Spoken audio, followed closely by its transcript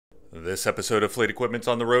This episode of Fleet Equipment's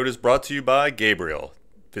on the Road is brought to you by Gabriel.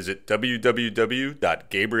 Visit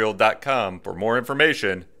www.gabriel.com for more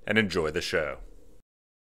information and enjoy the show.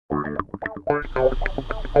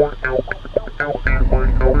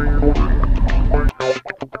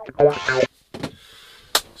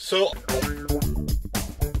 So,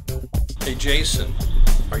 hey Jason,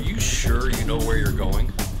 are you sure you know where you're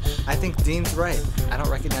going? I think Dean's right. I don't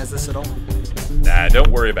recognize this at all. nah, don't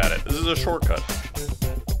worry about it. This is a shortcut.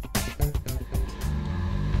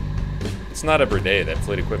 It's not every day that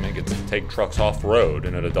Fleet Equipment gets to take trucks off-road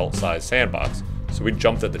in an adult-sized sandbox, so we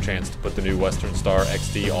jumped at the chance to put the new Western Star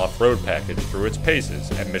XD off-road package through its paces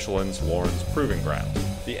at Michelin's Lawrence Proving Grounds.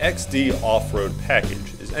 The XD off-road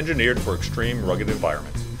package is engineered for extreme rugged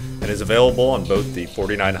environments and is available on both the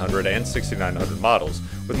 4900 and 6900 models,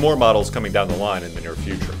 with more models coming down the line in the near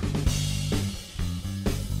future.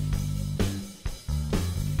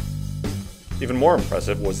 Even more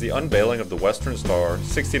impressive was the unveiling of the Western Star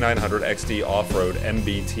 6900 XD Off-Road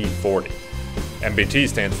MBT-40. MBT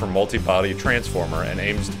stands for Multi-Body Transformer and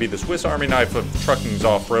aims to be the Swiss Army knife of trucking's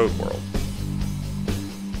off-road world.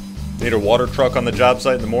 Need a water truck on the job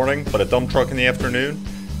site in the morning, but a dump truck in the afternoon?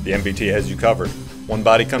 The MBT has you covered. One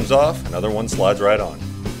body comes off, another one slides right on.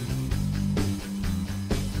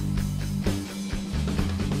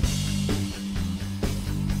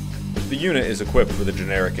 The unit is equipped with a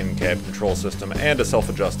generic in-cab control system and a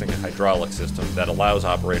self-adjusting hydraulic system that allows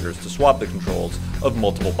operators to swap the controls of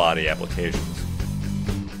multiple body applications.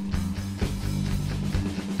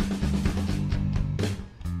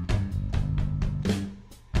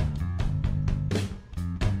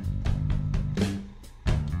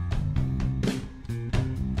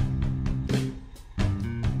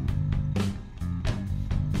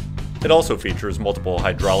 It also features multiple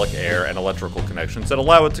hydraulic, air, and electrical connections that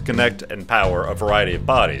allow it to connect and power a variety of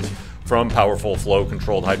bodies, from powerful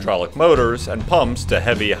flow-controlled hydraulic motors and pumps to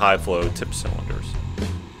heavy, high-flow tip cylinders.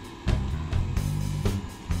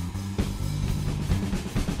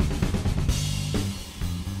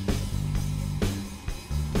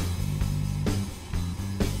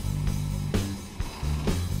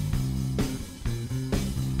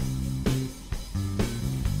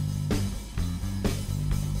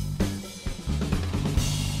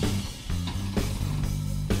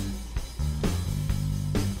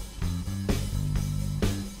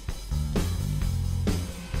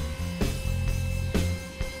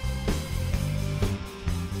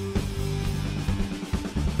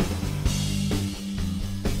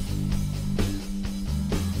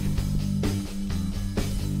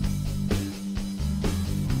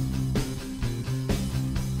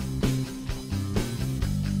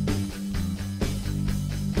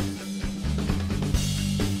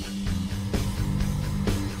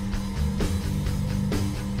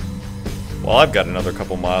 Well, I've got another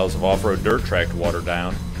couple miles of off-road dirt track to water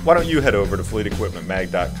down. Why don't you head over to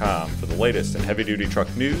fleetequipmentmag.com for the latest in heavy-duty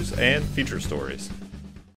truck news and feature stories.